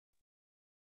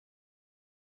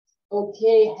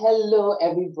Okay, hello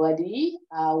everybody.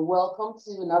 Welcome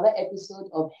to another episode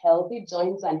of Healthy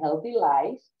Joints and Healthy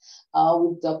Life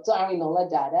with Dr. Arinola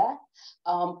Dada.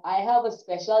 I have a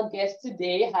special guest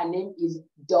today. Her name is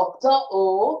Dr.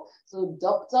 O. So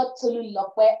Dr.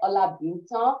 Tolulope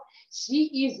Olabintan.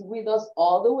 She is with us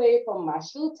all the way from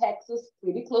Marshall, Texas,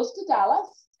 pretty close to Dallas.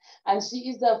 And she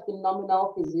is a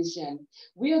phenomenal physician.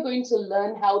 We are going to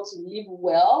learn how to live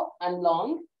well and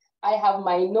long. I have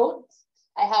my notes.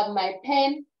 I have my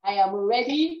pen. I am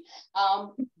ready.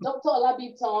 Dr.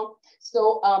 Olabintan.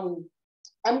 So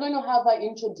I'm going to have her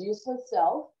introduce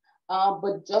herself.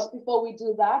 But just before we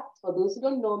do that, for those who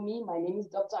don't know me, my name is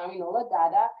Dr. Arinola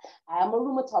Dada. I am a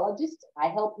rheumatologist. I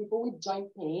help people with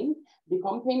joint pain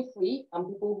become pain-free, and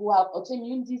people who have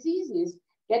autoimmune diseases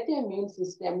get their immune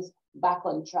systems back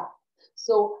on track.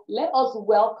 So let us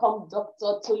welcome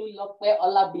Dr. Tolulope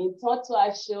Olabintan to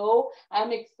our show.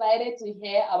 I'm excited to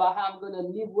hear about how I'm going to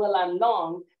live well and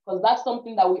long, because that's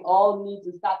something that we all need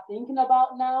to start thinking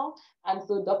about now. And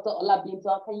so, Dr.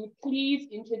 Olabintan, can you please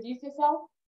introduce yourself?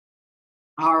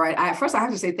 All right. First, I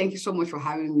have to say thank you so much for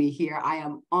having me here. I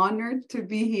am honored to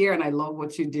be here, and I love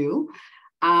what you do.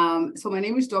 So my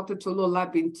name is Dr.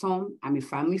 Tolulope Olabintan. I'm a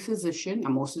family physician.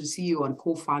 I'm also the CEO and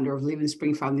co-founder of Living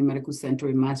Spring Family Medical Center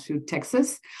in Mansfield,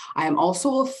 Texas. I am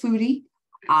also a foodie.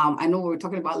 I know we're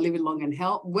talking about living long and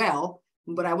well,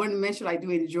 but I want to mention I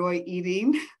do enjoy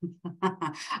eating.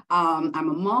 I'm a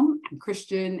mom, I'm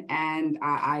Christian, and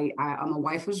I'm a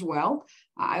wife as well.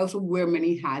 I also wear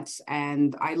many hats,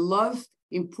 and I love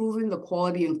improving the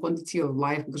quality and quantity of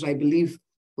life, because I believe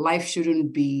life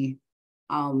shouldn't be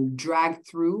dragged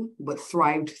through, but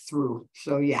thrived through.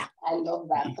 So yeah. I love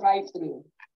that, thrive through.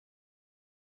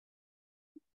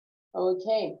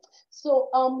 Okay, so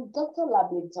Dr.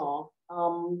 Olabintan,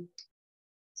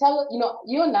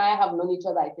 you and I have known each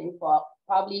other, I think, for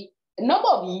probably a number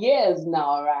of years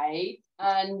now, right?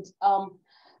 And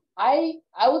I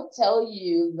would tell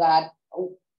you that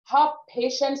her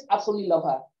patients absolutely love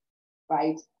her,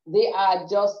 right? They are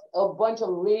just a bunch of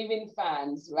raving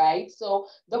fans, right? So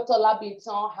Dr.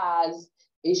 Olabintan has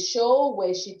a show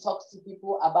where she talks to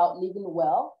people about living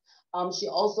well. She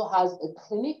also has a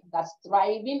clinic that's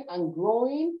thriving and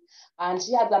growing, and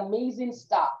she has amazing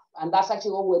staff, and that's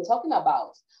actually what we're talking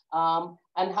about.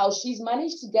 And how she's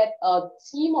managed to get a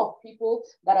team of people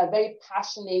that are very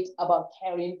passionate about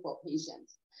caring for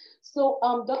patients. So,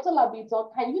 Dr.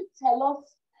 Olabintan, can you tell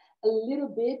us a little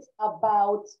bit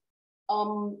about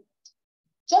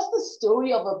just the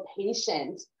story of a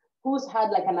patient who's had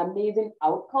like an amazing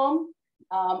outcome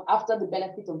after the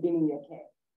benefit of being in your care?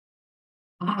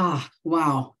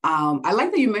 Wow. I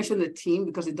like that you mentioned the team,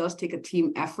 because it does take a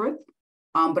team effort.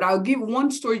 But I'll give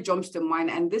one story jumps to mind.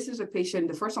 And this is a patient,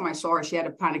 the first time I saw her, she had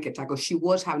a panic attack, or she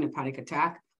was having a panic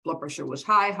attack. Blood pressure was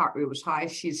high, heart rate was high.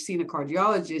 She's seen a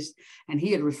cardiologist, and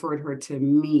he had referred her to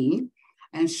me.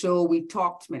 And so we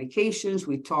talked medications,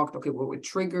 we talked, okay, what were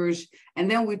triggers?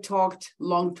 And then we talked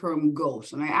long-term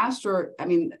goals. And I asked her, I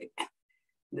mean,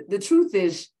 the truth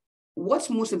is, what's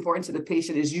most important to the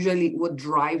patient is usually what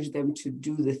drives them to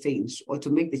do the things or to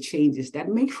make the changes that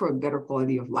make for a better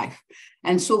quality of life.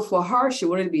 And so for her, she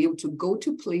wanted to be able to go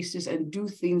to places and do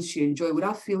things she enjoyed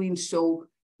without feeling so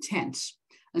tense.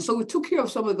 And so we took care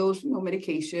of some of those,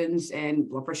 medications and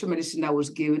blood pressure medicine that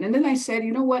was given. And then I said,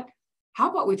 you know what? How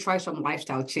about we try some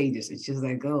lifestyle changes? And she's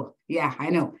like, oh, yeah, I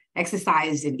know.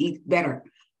 Exercise and eat better.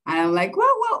 And I'm like,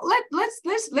 well,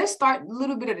 let's start a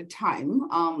little bit at a time.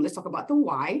 Let's talk about the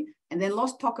why, and then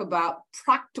let's talk about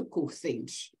practical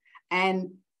things.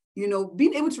 And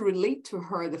being able to relate to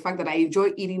her the fact that I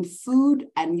enjoy eating food,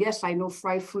 and yes, I know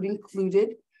fried food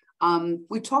included.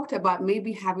 We talked about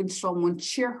maybe having someone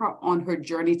cheer her on her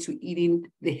journey to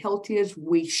eating the healthiest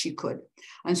way she could.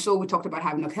 And so we talked about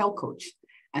having a health coach.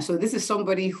 And so this is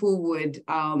somebody who would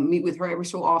meet with her every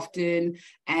so often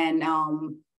and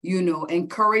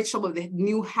encourage some of the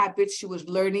new habits she was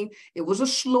learning. It was a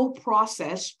slow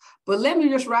process, but let me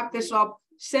just wrap this up.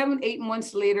 7-8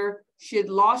 months later, she had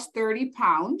lost 30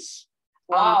 pounds.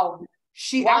 Wow.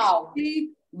 She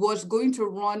actually was going to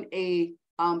run she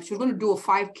was going to do a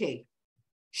 5K.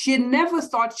 She had never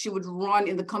thought she would run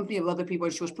in the company of other people.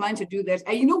 She was planning to do this.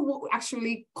 And you know what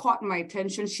actually caught my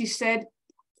attention? She said,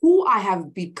 who I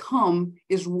have become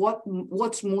is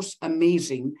what's most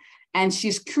amazing. And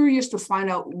she's curious to find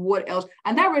out what else.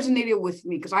 And that resonated with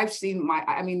me, because I've seen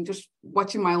just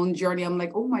watching my own journey, I'm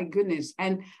like, oh my goodness.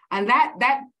 And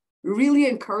that really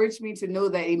encouraged me to know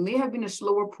that it may have been a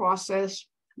slower process,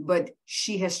 but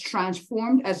she has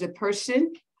transformed as a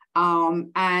person.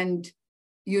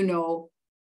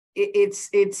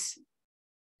 It's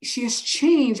she has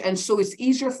changed. And so it's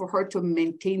easier for her to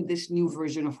maintain this new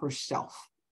version of herself.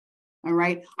 All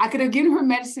right. I could have given her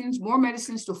medicines, more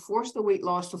medicines to force the weight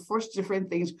loss, to force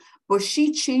different things, but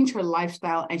she changed her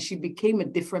lifestyle and she became a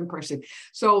different person.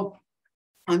 So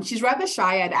she's rather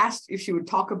shy. I'd asked if she would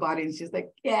talk about it, and she's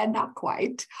like, yeah, not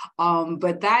quite.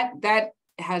 But that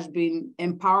has been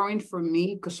empowering for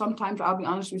me, because sometimes, I'll be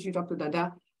honest with you, Dr.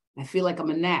 Dada, I feel like I'm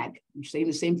a nag. I'm saying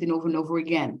the same thing over and over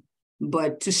again.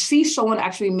 But to see someone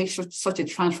actually make such a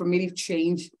transformative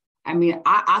change, I mean,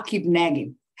 I'll keep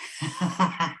nagging.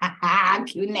 I'll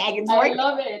keep nagging. I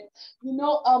love it. You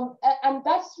know, and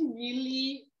that's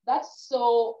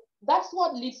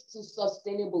what leads to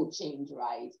sustainable change,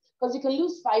 right? Because you can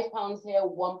lose 5 pounds here,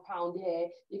 1 pound here.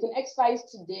 You can exercise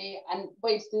today,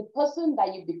 but it's the person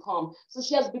that you become. So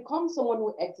she has become someone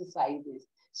who exercises.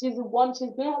 She's going to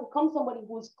become somebody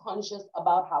who's conscious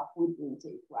about her food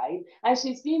intake, right? And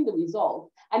she's seeing the results,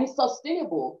 and it's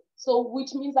sustainable. So,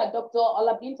 which means that Dr.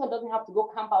 Olabintan doesn't have to go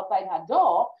camp outside her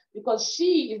door, because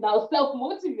she is now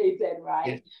self-motivated, right?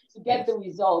 Yes. To get the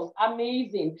results.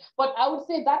 Amazing. But I would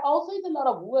say that also is a lot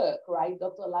of work, right,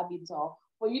 Dr. Olabintan,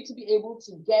 for you to be able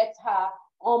to get her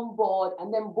on board,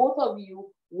 and then both of you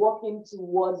working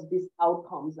towards these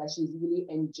outcomes that she's really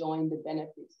enjoying the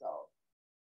benefits of.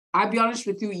 I'll be honest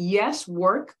with you, yes,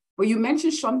 work, but you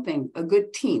mentioned something, a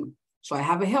good team. So I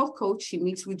have a health coach. She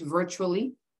meets with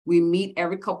virtually. We meet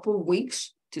every couple of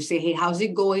weeks to say, hey, how's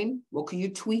it going? What can you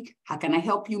tweak? How can I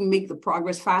help you make the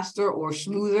progress faster or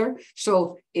smoother?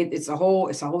 So it's a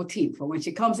whole team. For when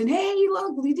she comes in, hey,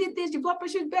 look, we did this, your blood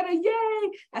pressure is better,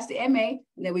 yay! That's the MA.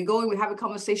 And then we go and we have a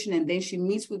conversation, and then she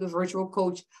meets with the virtual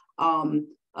coach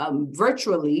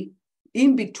virtually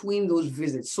in between those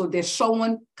visits. So there's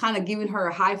someone kind of giving her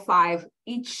a high five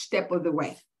each step of the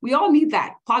way. We all need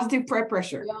that positive blood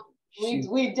pressure. Yeah.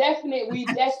 We definitely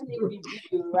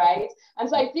do, right? And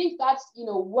so I think that's,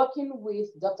 working with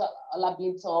Dr.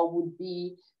 Olabintan would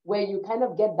be where you kind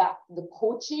of get the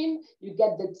coaching, you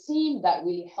get the team that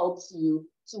really helps you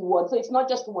to work. So it's not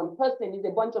just one person, it's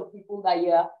a bunch of people that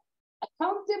you're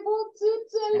accountable to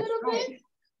a little bit.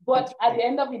 But at the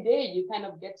end of the day, you kind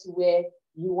of get to where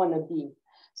you want to be.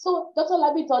 So Dr.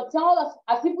 Olabintan, tell us,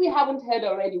 as if we haven't heard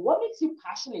already, what makes you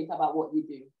passionate about what you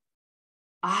do?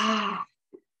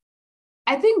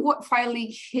 I think what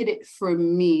finally hit it for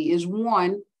me is,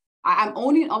 one, I'm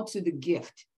owning up to the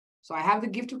gift. So I have the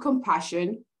gift of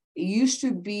compassion. It used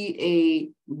to be a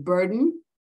burden,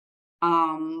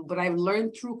 but I've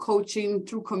learned through coaching,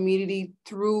 through community,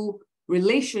 through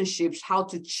relationships, how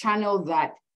to channel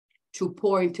that to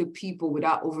pour into people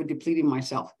without over depleting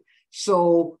myself.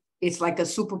 So it's like a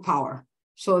superpower.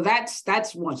 So that's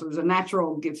one. So it was a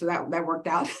natural gift. So that worked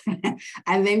out.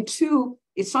 And then two,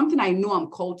 it's something I know I'm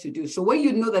called to do. So when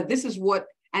you know that this is what,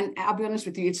 and I'll be honest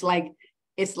with you, it's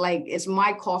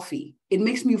my coffee. It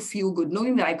makes me feel good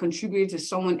knowing that I contributed to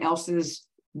someone else's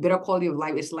better quality of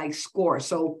life. It's like score.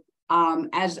 So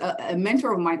as a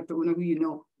mentor of mine, Dr. Una, who you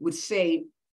know, would say,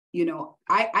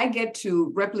 I get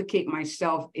to replicate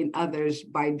myself in others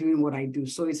by doing what I do.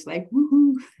 So it's like,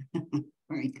 woohoo.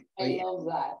 Right. I love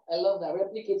that.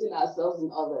 Replicating ourselves in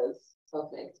others.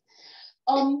 Perfect.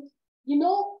 One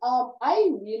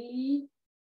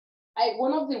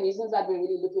of the reasons that we're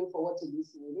really looking forward to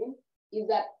this meeting is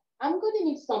that I'm going to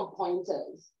need some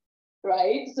pointers,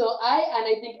 right? So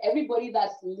I think everybody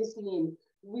that's listening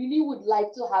really would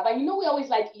like to have, and we always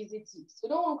like easy tips. We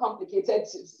don't want complicated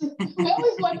tips. We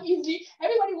always want easy.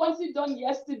 Everybody wants it done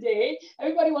yesterday.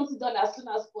 Everybody wants it done as soon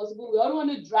as possible. We all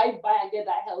want to drive by and get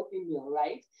that healthy meal,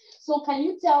 right? So can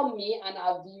you tell me and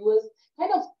our viewers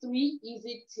kind of 3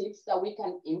 easy tips that we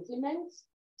can implement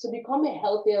to become a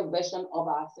healthier version of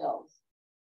ourselves?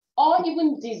 Or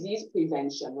even disease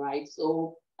prevention, right?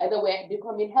 So either we're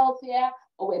becoming healthier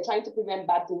or we're trying to prevent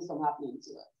bad things from happening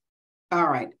to us. All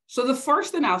right. So the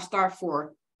first thing I'll start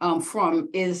from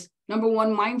is, number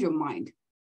one, mind your mind.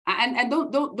 And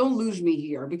don't lose me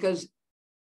here, because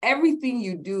everything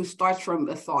you do starts from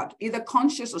a thought, either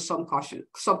conscious or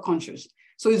subconscious.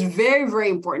 So it's very, very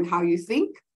important how you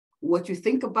think, what you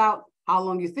think about, how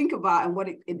long you think about, and what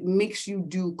it makes you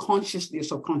do consciously or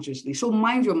subconsciously. So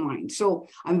mind your mind. So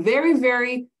I'm very,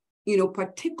 very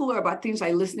particular about things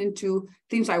I listen to,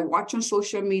 things I watch on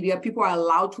social media. People are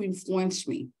allowed to influence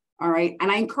me. All right. And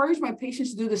I encourage my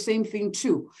patients to do the same thing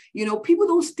too. People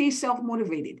don't stay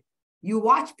self-motivated. You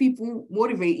watch people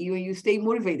motivate you and you stay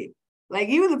motivated. Like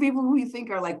even the people who you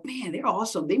think are like, man, they're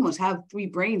awesome, they must have 3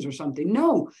 brains or something.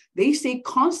 No, they stay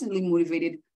constantly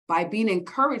motivated by being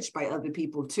encouraged by other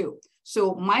people too.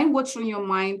 So mind what's on your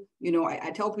mind.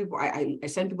 I tell people, I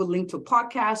send people a link to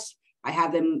podcasts. I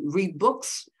have them read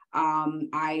books.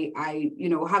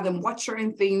 Have them watch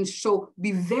certain things. So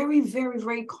be very, very,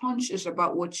 very conscious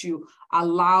about what you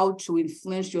allow to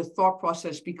influence your thought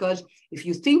process, because if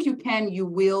you think you can, you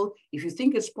will. If you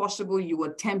think it's possible, you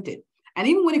will attempt it. And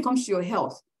even when it comes to your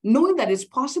health, knowing that it's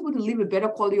possible to live a better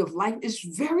quality of life is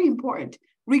very important,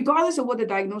 regardless of what the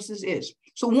diagnosis is.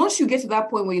 So once you get to that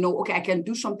point where you know, okay, I can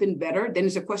do something better, then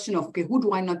it's a question of, okay, who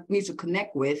do I not need to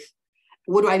connect with?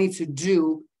 What do I need to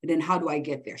do? And then how do I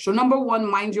get there? So number one,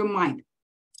 mind your mind.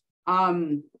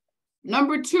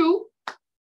 Number two,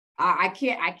 I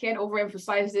can't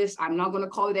overemphasize this. I'm not going to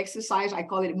call it exercise. I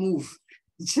call it move.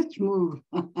 Just move.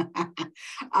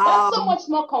 That's so much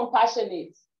more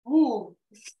compassionate. Move.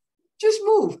 Just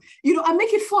move, I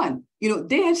make it fun,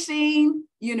 dancing,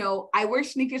 I wear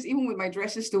sneakers even with my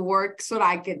dresses to work so that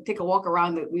I can take a walk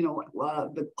around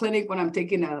the clinic when I'm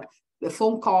taking the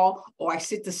phone call, or I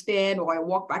sit to stand, or I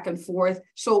walk back and forth.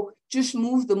 So just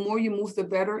move. The more you move, the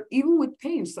better, even with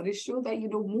pain. Studies show that,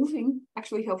 moving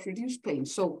actually helps reduce pain.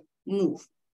 So move.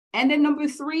 And then number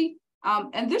three,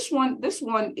 and this one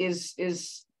is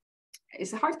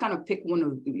it's hard to kind of pick one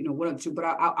or two, but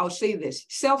I'll say this: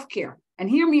 self-care. And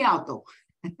hear me out though.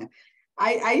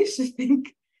 I used to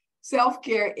think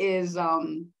self-care is, I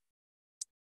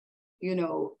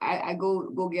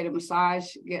go get a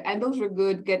massage, and those are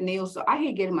good. Get nails. I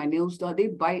hate getting my nails done. They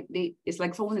bite. It's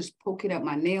like someone is poking at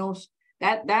my nails.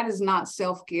 That is not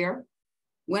self-care.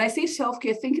 When I say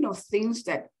self-care, thinking of things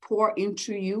that pour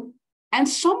into you, and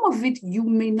some of it you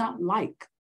may not like.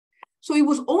 So it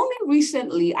was only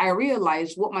recently I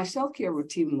realized what my self-care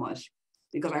routine was,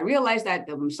 because I realized that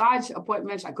the massage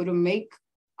appointments I couldn't make.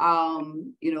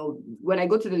 When I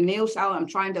go to the nail salon, I'm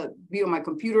trying to be on my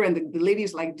computer, and the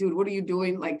lady's like, dude, what are you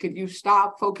doing? Like, could you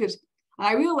stop, focus? And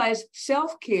I realized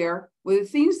self-care were the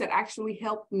things that actually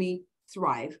helped me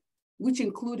thrive, which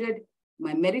included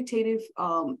my meditative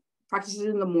practices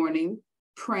in the morning,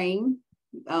 praying,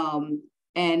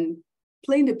 and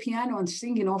playing the piano and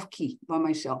singing off key by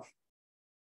myself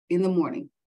in the morning.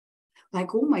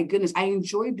 Like, oh my goodness, I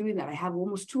enjoy doing that. I have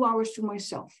almost 2 hours to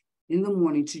myself in the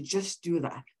morning to just do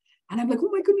that. And I'm like, oh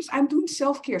my goodness, I'm doing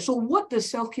self-care. So what does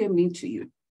self-care mean to you?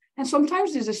 And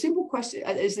sometimes there's a simple question.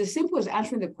 It's as simple as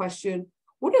answering the question,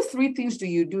 what are 3 things do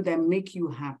you do that make you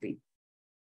happy,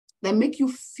 that make you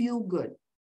feel good?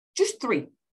 Just 3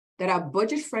 that are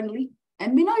budget friendly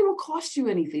and may not even cost you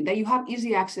anything, that you have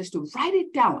easy access to. Write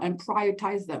it down and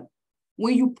prioritize them.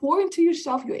 When you pour into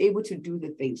yourself, you're able to do the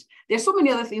things. There's so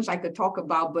many other things I could talk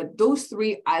about, but those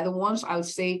 3 are the ones I would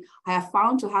say I have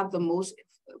found to have the most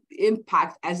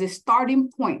impact as a starting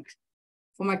point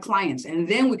for my clients. And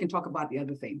then we can talk about the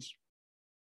other things.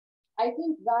 I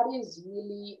think that is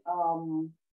really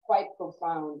quite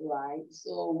profound, right?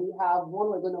 So we have 1,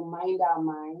 we're going to mind our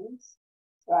minds,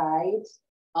 right?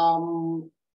 2,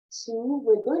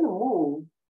 we're going to move,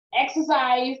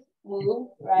 exercise, move,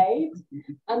 right?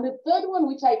 And the 3rd one,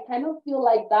 which I kind of feel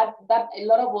like that a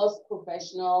lot of us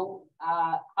professionals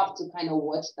have to kind of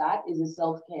watch, that is the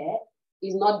self-care,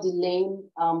 is not delaying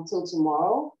till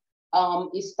tomorrow.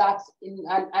 It starts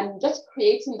and just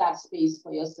creating that space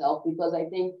for yourself, because I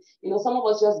think, some of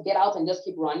us just get out and just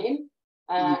keep running,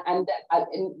 and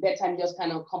that time just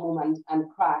kind of come home and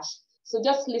crash. So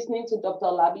just listening to Dr.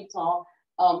 Olabintan,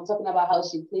 talking about how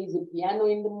she plays the piano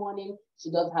in the morning, she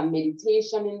does her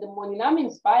meditation in the morning. I'm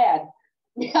inspired.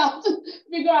 We have to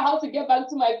figure out how to get back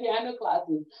to my piano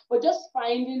classes, but just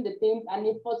finding the things. And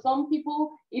if for some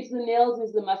people, it's the nails,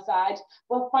 it's the massage,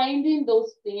 but finding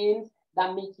those things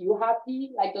that make you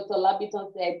happy, like Dr.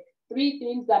 Olabintan said, 3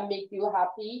 things that make you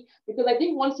happy. Because I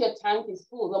think once your tank is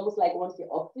full, it's almost like once your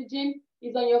oxygen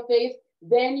is on your face,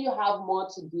 then you have more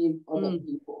to give other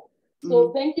people.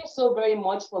 So thank you so very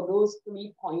much for those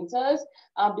 3 pointers,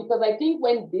 because I think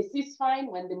when this is fine,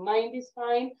 when the mind is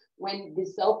fine, when the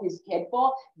self is cared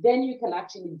for, then you can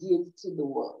actually give to the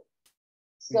world.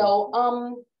 So,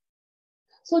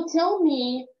 so tell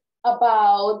me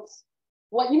about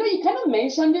what, you kind of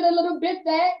mentioned it a little bit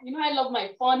there. I love my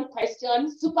fun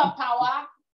question, superpower.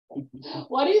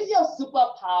 What is your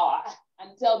superpower?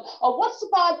 And or what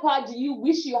superpower do you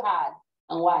wish you had,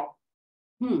 and why?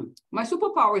 My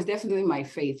superpower is definitely my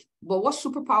faith. But what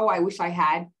superpower I wish I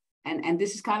had, and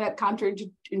this is kind of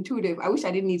counterintuitive, I wish I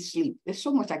didn't need sleep. There's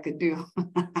so much I could do.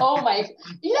 Oh my,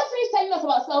 you just finished telling us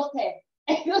about self-care.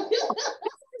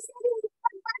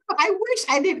 I wish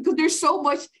I did, because there's so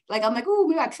much, like, I'm like, oh,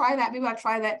 maybe I try that,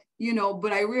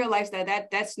 but I realized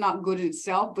that's not good in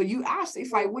itself. But you asked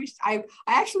if I wished, I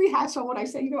actually had someone, I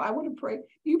said, I want to pray.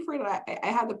 You pray that I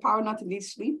have the power not to need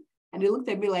sleep. And they looked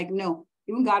at me like, no.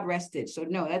 Even God rested. So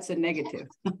no, that's a negative.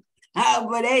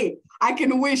 But hey, I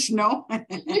can wish, no? You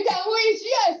can wish,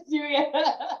 yes, serious.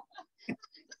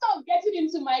 I'm getting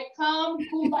into my calm,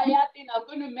 kumbaya thing. I'm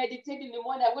going to meditate in the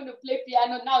morning. I'm going to play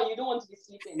piano. Now you don't want to be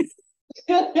sleeping.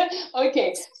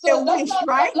 Okay, so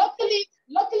right? luckily,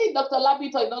 Dr.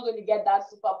 Olabintan is not going to get that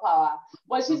superpower,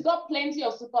 but she's got plenty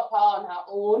of superpower on her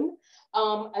own.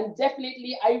 And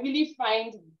definitely, I really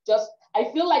find I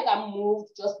feel like I'm moved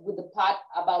just with the part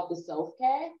about the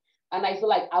self-care. And I feel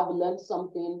like I've learned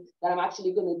something that I'm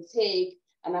actually going to take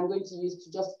and I'm going to use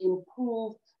to just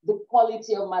improve the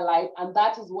quality of my life. And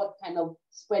that is what kind of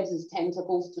spreads its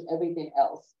tentacles to everything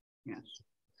else. Yes.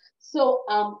 So,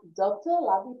 Dr.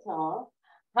 Olabintan,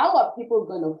 how are people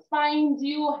going to find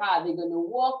you? How are they going to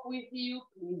work with you?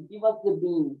 Please give us the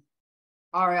beans.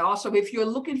 All right, awesome. If you're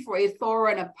looking for a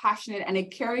thorough and a passionate and a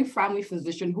caring family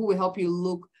physician who will help you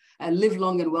live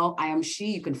long and well, I am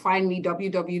she. You can find me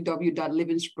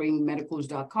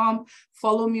www.livingspringmedicals.com.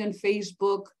 Follow me on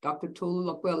Facebook, Dr.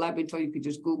 Tolulope Olabintan. You can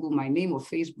just Google my name or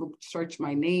Facebook, search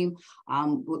my name.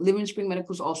 Living Spring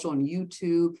Medicals also on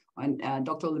YouTube, on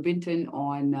Dr. Olabintan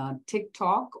on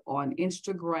TikTok, on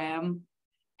Instagram,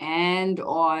 and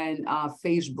on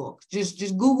Facebook. Just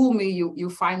Google me, you'll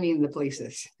find me in the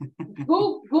places.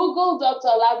 Google Dr.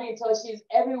 Olabintan. She's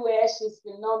everywhere. She's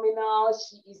phenomenal.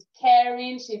 She is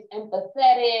caring. She's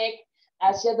empathetic.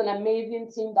 She has an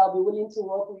amazing team that'll be willing to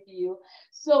work with you.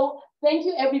 So thank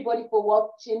you everybody for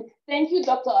watching. Thank you,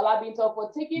 Dr. Olabintan,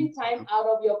 for taking time out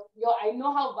of your, I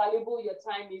know how valuable your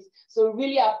time is. So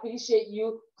really appreciate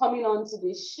you coming on to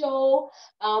this show.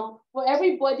 For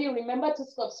everybody, remember to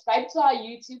subscribe to our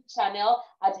YouTube channel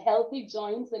at Healthy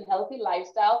Joints and Healthy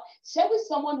Lifestyle. Share with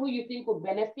someone who you think will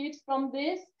benefit from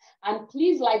this. And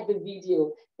please like the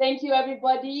video. Thank you,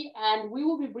 everybody. And we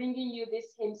will be bringing you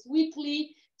these hints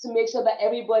weekly to make sure that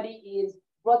everybody is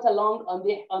brought along on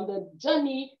the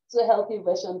journey to healthy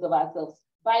versions of ourselves.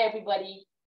 Bye, everybody.